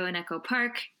studio in Echo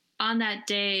Park. On that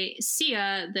day,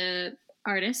 Sia, the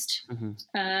artist,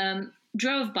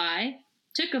 drove by,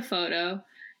 took a photo,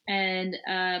 and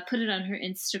put it on her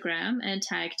Instagram and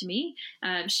tagged me.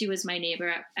 She was my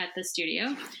neighbor at the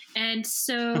studio. And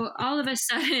so all of a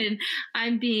sudden,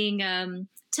 I'm being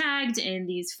tagged in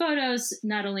these photos,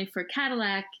 not only for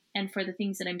Cadillac and for the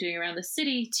things that I'm doing around the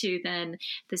city, to then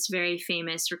this very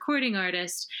famous recording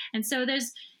artist. And so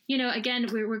there's, again,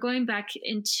 we're going back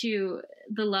into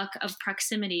the luck of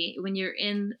proximity. When you're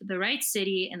in the right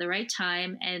city and the right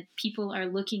time, and people are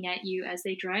looking at you as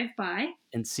they drive by.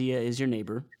 And Sia is your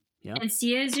neighbor. Yeah. and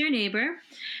see as your neighbor,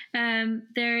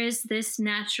 there is this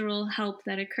natural help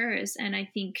that occurs. And I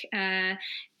think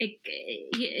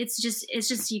it's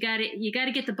just you got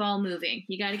to get the ball moving.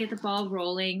 You got to get the ball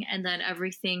rolling, and then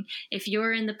everything. If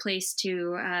you're in the place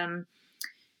to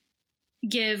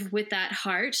give with that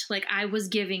heart, like I was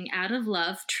giving out of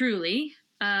love, truly.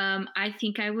 I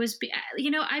think I was,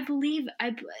 I believe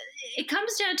it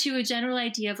comes down to a general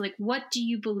idea of like, what do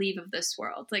you believe of this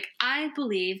world? Like, I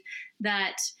believe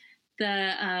that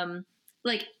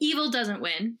like evil doesn't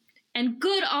win and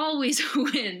good always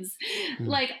wins.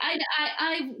 Like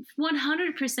I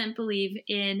 100% believe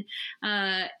in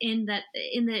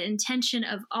the intention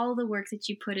of all the work that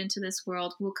you put into this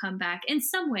world will come back in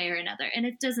some way or another. And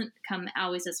it doesn't come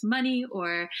always as money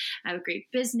or a great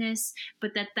business,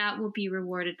 but that will be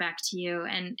rewarded back to you.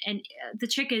 And the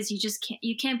trick is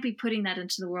you can't be putting that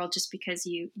into the world just because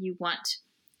you want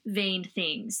vain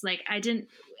things. Like I didn't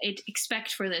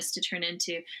expect for this to turn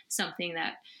into something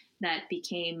that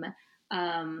became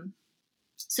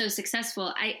so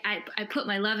successful. I put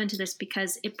my love into this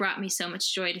because it brought me so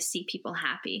much joy to see people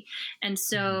happy. And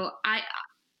so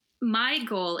my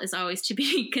goal is always to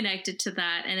be connected to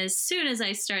that. And as soon as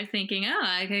I start thinking, oh,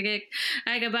 I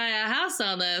could buy a house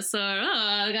on this, or oh,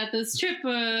 I got this trip,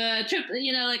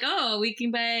 like, oh, we can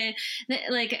buy,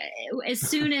 like, as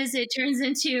soon as it turns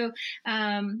into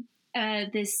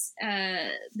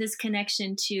this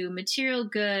connection to material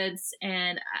goods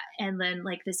and then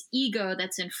like this ego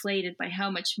that's inflated by how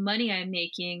much money I'm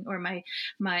making or my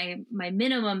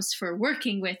minimums for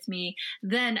working with me,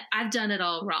 then I've done it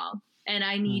all wrong. And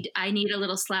I need a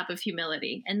little slap of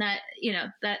humility, and that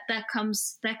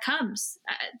comes. That's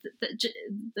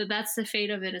the fate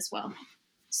of it as well.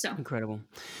 So incredible.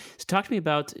 So talk to me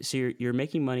about, so you're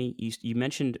making money. You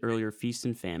mentioned earlier feast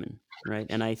and famine, right?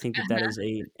 And I think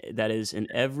that is in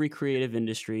every creative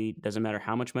industry. Doesn't matter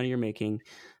how much money you're making,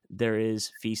 there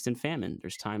is feast and famine.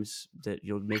 There's times that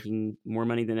you're making more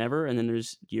money than ever, and then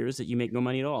there's years that you make no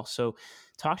money at all. So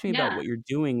talk to me about what you're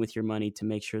doing with your money to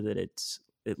make sure that it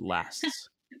lasts.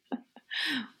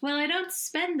 Well, I don't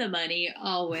spend the money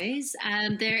always.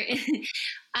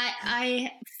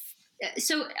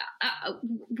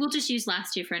 We'll just use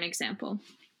last year for an example.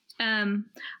 I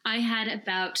had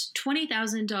about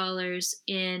 $20,000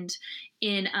 in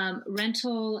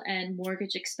rental and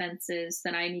mortgage expenses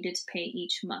that I needed to pay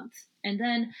each month. And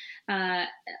then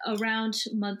around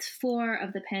month 4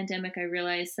 of the pandemic, I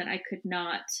realized that I could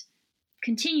not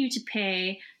continue to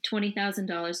pay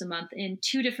 $20,000 a month in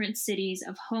 2 different cities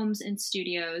of homes and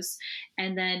studios,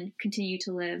 and then continue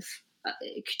to live,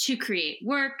 to create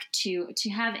work, to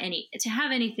have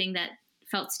anything that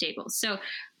felt stable. So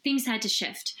things had to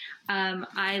shift.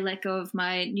 I let go of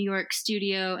my New York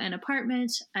studio and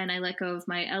apartment, and I let go of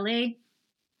my LA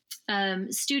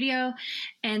studio.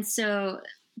 And so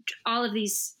all of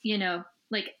these,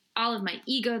 like all of my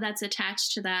ego that's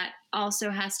attached to that also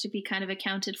has to be kind of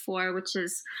accounted for, which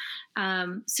is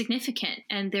significant.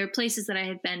 And there are places that I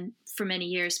had been for many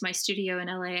years. My studio in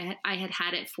LA, I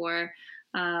had it for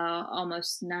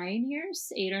almost 9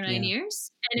 years, 8 or 9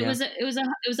 years, and it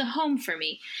was a home for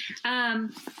me.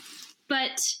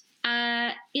 But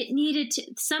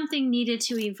something needed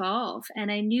to evolve, and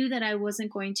I knew that I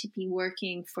wasn't going to be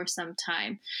working for some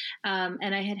time.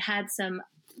 And I had some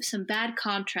bad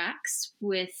contracts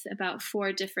with about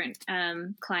 4 different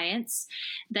clients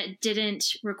that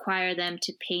didn't require them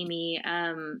to pay me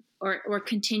or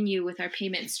continue with our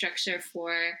payment structure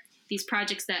for these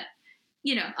projects that,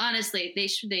 honestly,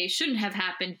 they shouldn't have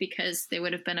happened because they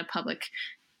would have been a public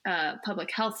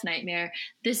health nightmare.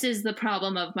 This is the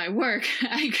problem of my work.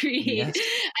 I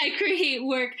create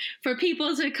work for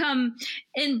people to come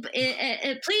and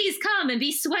please come and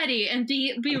be sweaty and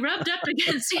be rubbed up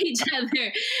against each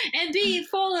other and be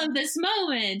full of this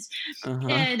moment.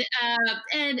 And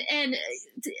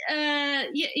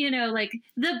like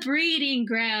the breeding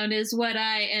ground is what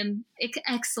I am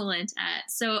excellent at.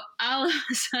 So all of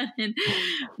a sudden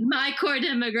my core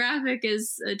demographic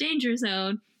is a danger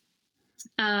zone.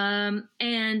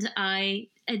 And I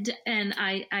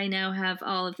now have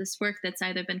all of this work that's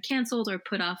either been canceled or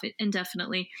put off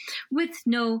indefinitely with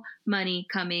no money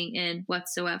coming in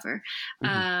whatsoever.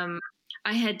 I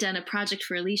had done a project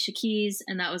for Alicia Keys,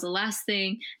 and that was the last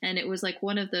thing. And it was like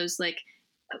one of those like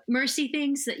mercy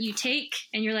things that you take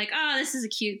and you're like, oh, this is a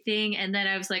cute thing. And then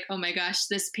I was like, oh my gosh,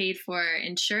 this paid for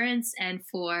insurance and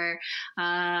for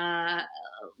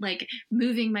like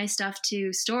moving my stuff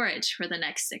to storage for the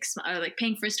next 6 months, or like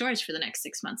paying for storage for the next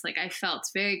 6 months. Like I felt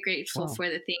very grateful for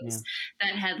the things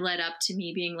that had led up to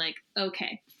me being like,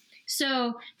 okay,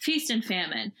 so feast and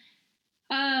famine.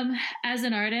 As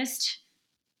an artist,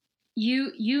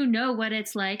 you know what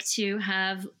it's like to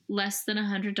have less than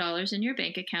 $100 in your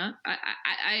bank account.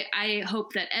 I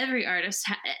hope that every artist,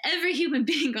 every human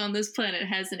being on this planet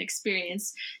has an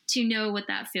experience to know what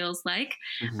that feels like,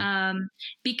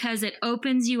 because it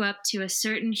opens you up to a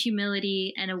certain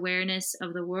humility and awareness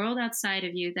of the world outside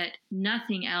of you that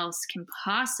nothing else can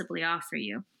possibly offer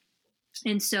you.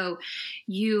 And so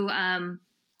you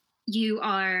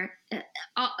are,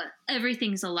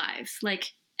 everything's alive.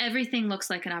 Like, everything looks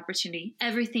like an opportunity.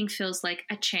 Everything feels like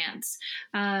a chance.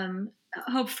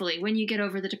 Hopefully, when you get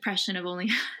over the depression of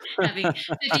only having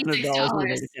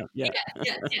 $56.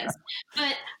 Yes.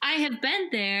 But I have been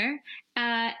there,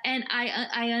 and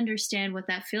I understand what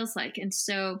that feels like. And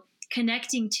so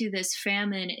connecting to this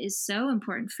famine is so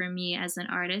important for me as an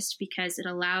artist, because it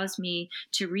allows me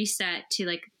to reset to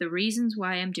like the reasons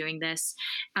why I'm doing this.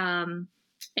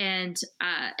 And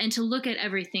to look at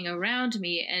everything around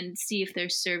me and see if they're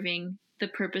serving the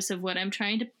purpose of what I'm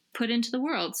trying to put into the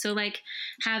world. So like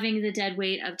having the dead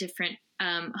weight of different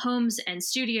homes and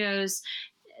studios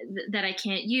that I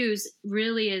can't use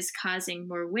really is causing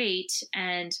more weight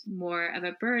and more of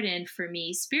a burden for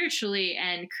me spiritually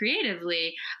and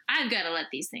creatively. I've got to let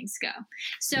these things go.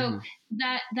 So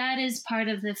that is part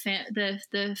of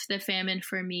the famine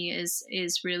for me,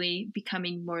 is really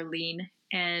becoming more lean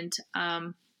and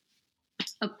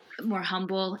more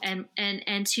humble and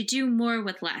to do more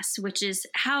with less, which is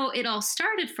how it all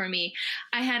started for me.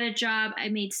 I had a job. I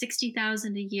made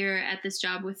 $60,000 a year at this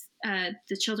job with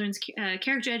the children's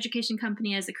character education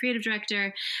company as the creative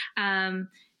director. The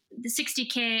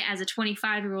 $60K as a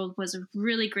 25-year-old was a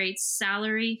really great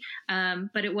salary,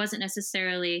 but it wasn't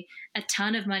necessarily a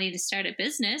ton of money to start a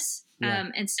business.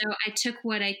 And so I took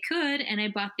what I could and I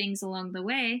bought things along the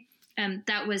way.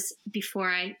 That was before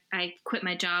I quit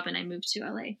my job and I moved to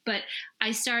LA. But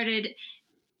I started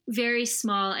very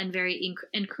small and very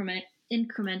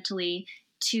incrementally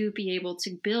to be able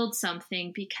to build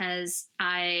something, because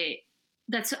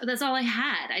that's all I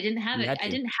had. I didn't have it. I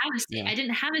didn't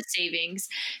have a savings.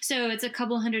 So it's a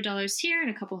couple $100 here and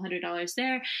a couple $100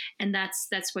 there, and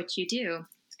that's what you do.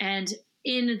 And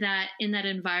in that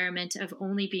environment of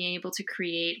only being able to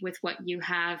create with what you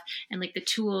have and like the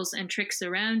tools and tricks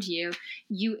around you,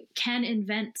 you can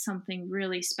invent something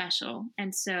really special.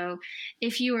 And so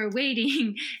if you are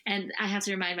waiting, and I have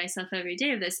to remind myself every day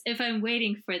of this, if I'm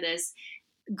waiting for this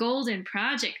golden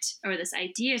project or this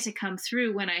idea to come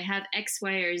through when I have X,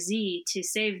 Y, or Z to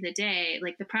save the day,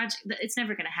 like the project, it's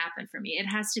never going to happen for me. It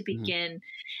has to begin,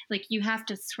 like you have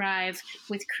to thrive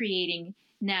with creating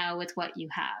now with what you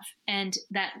have. And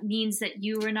that means that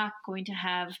you are not going to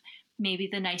have maybe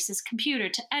the nicest computer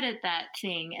to edit that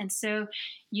thing. And so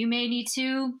you may need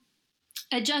to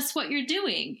adjust what you're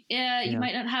doing. You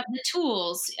might not have the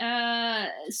tools.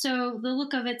 So the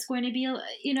look of it's going to be,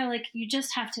 like you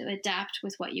just have to adapt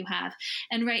with what you have.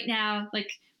 And right now,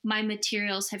 like my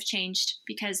materials have changed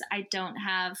because I don't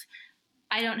have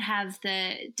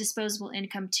the disposable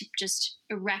income to just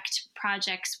erect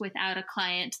projects without a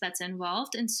client that's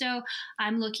involved. And so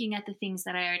I'm looking at the things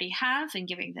that I already have and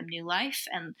giving them new life.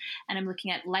 And I'm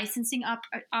looking at licensing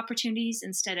opportunities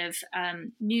instead of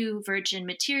new virgin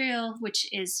material, which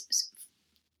is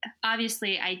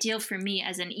obviously ideal for me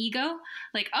as an ego.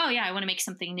 Like, oh yeah, I want to make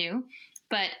something new.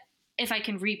 But if I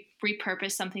can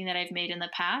repurpose something that I've made in the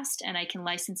past and I can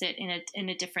license it in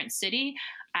a different city,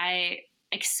 I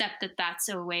accept that that's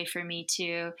a way for me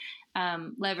to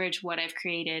leverage what I've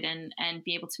created and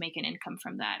be able to make an income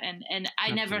from that. And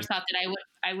I Absolutely. Never thought that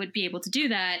I would be able to do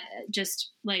that.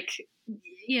 Just like,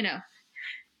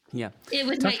 Yeah. It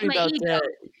was my ego.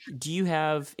 Do you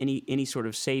have any sort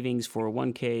of savings,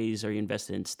 401ks? Are you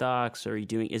invested in stocks?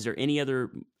 Is there any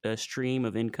other stream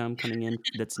of income coming in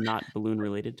that's not balloon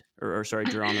related or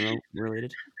Geronimo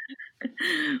related?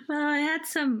 Well, I had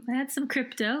some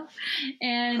crypto,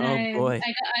 and I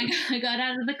got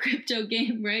out of the crypto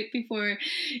game right before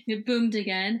it boomed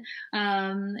again.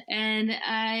 And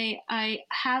I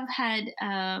have had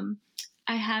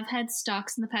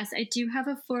stocks in the past. I do have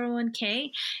a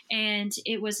 401k, and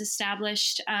it was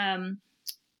established in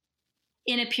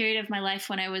a period of my life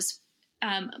when I was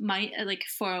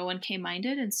 401k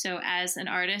minded. And so as an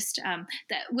artist,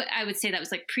 that I would say that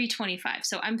was like pre-25.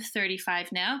 So I'm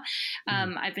 35 now.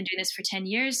 I've been doing this for 10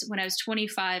 years. When I was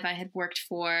 25, I had worked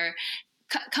for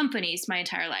companies my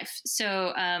entire life.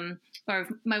 So, or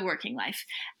my working life,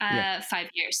 5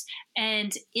 years.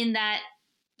 And in that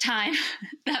time,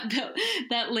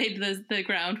 that laid the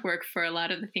groundwork for a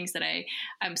lot of the things that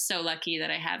I'm so lucky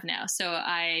that I have now. So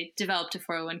I developed a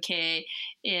 401k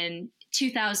in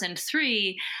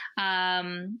 2003,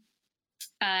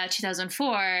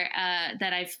 2004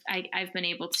 that I've been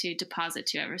able to deposit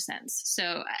to ever since.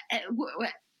 So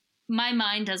my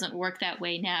mind doesn't work that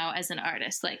way now as an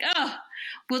artist. Like, oh,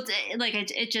 well, like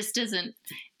it just doesn't.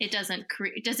 It doesn't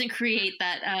create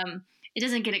that. It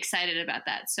doesn't get excited about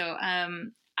that. So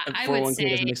I would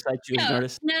say doesn't excite you as an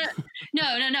artist. No.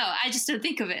 I just don't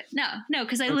think of it. No,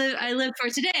 because I live for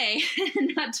today,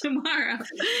 not tomorrow.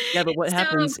 Yeah, but what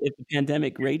happens if the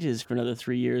pandemic rages for another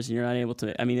 3 years and you're not able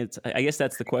to? I mean, I guess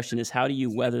that's the question: is how do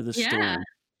you weather the storm?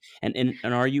 And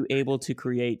are you able to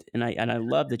create? And I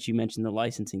love that you mentioned the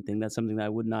licensing thing. That's something that I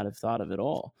would not have thought of at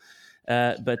all.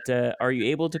 But are you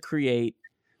able to create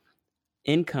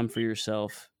income for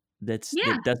yourself that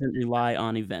doesn't rely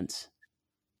on events?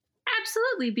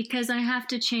 Absolutely, because I have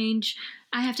to change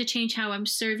how I'm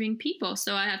serving people.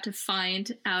 So I have to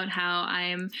find out how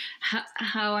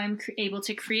I'm able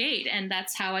to create, and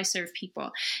that's how I serve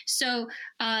people. So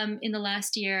in the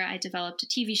last year, I developed a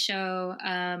TV show,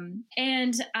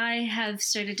 and I have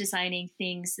started designing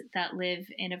things that live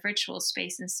in a virtual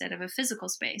space instead of a physical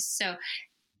space. So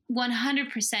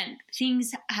 100%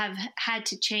 things have had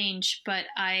to change, but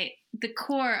the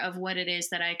core of what it is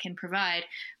that I can provide,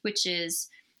 which is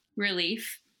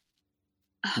relief,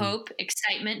 hope,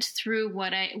 excitement through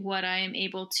what I am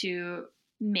able to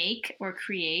make or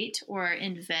create or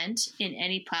invent in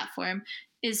any platform,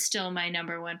 is still my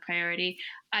number one priority.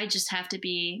 I just have to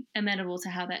be amenable to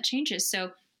how that changes.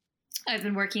 So I've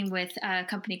been working with a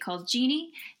company called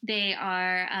Genie. They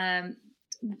are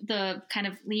the kind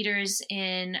of leaders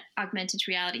in augmented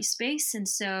reality space. And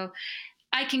so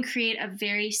I can create a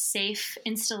very safe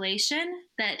installation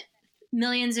that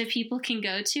millions of people can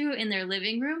go to in their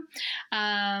living room.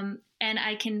 And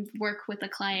I can work with a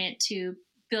client to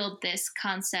build this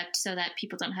concept so that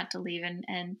people don't have to leave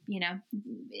and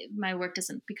my work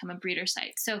doesn't become a breeder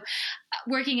site. So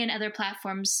working in other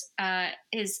platforms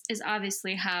is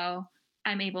obviously how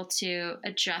I'm able to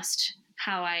adjust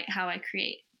how I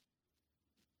create.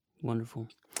 Wonderful.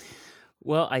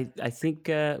 Well, I think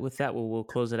with that, we'll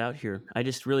close it out here. I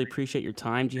just really appreciate your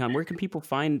time, Jihan. Where can people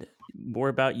find more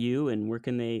about you, and where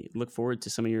can they look forward to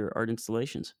some of your art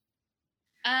installations?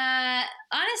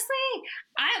 Honestly,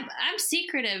 I'm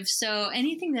secretive. So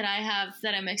anything that I have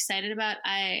that I'm excited about,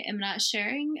 I am not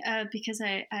sharing because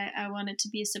I want it to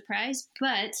be a surprise.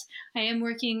 But I am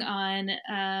working on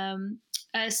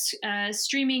a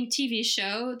streaming TV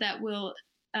show that will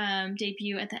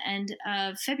debut at the end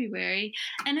of February,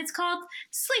 and it's called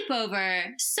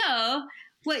Sleepover. So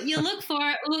what you look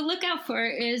out for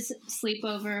is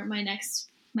Sleepover, my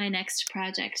next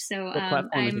project. So what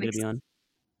platform is it going to be on?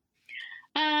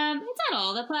 It's on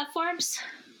all the platforms.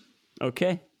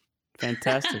 Okay,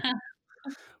 fantastic.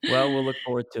 Well, we'll look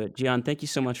forward to it. Jihan, thank you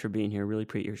so much for being here. Really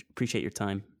appreciate your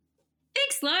time.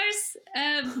 Thanks, Lars.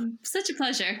 Such a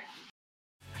pleasure.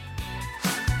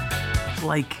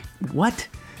 Like, what?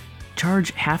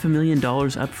 Charge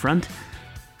 $500,000 up front?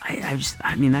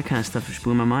 I mean, that kind of stuff just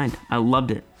blew my mind. I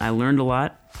loved it. I learned a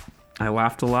lot. I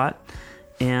laughed a lot.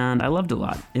 And I loved it a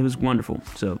lot. It was wonderful.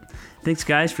 So thanks,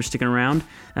 guys, for sticking around.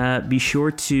 Be sure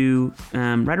to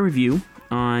write a review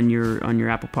on your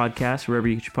Apple Podcast, wherever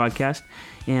you get your podcast.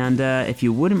 And if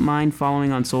you wouldn't mind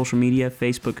following on social media,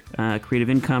 Facebook, Creative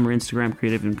Income, or Instagram,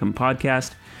 Creative Income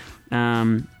Podcast,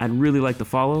 I'd really like to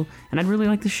follow, and I'd really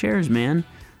like the shares, man.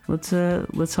 Let's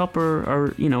help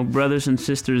our brothers and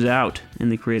sisters out in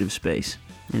the creative space.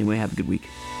 Anyway, have a good week.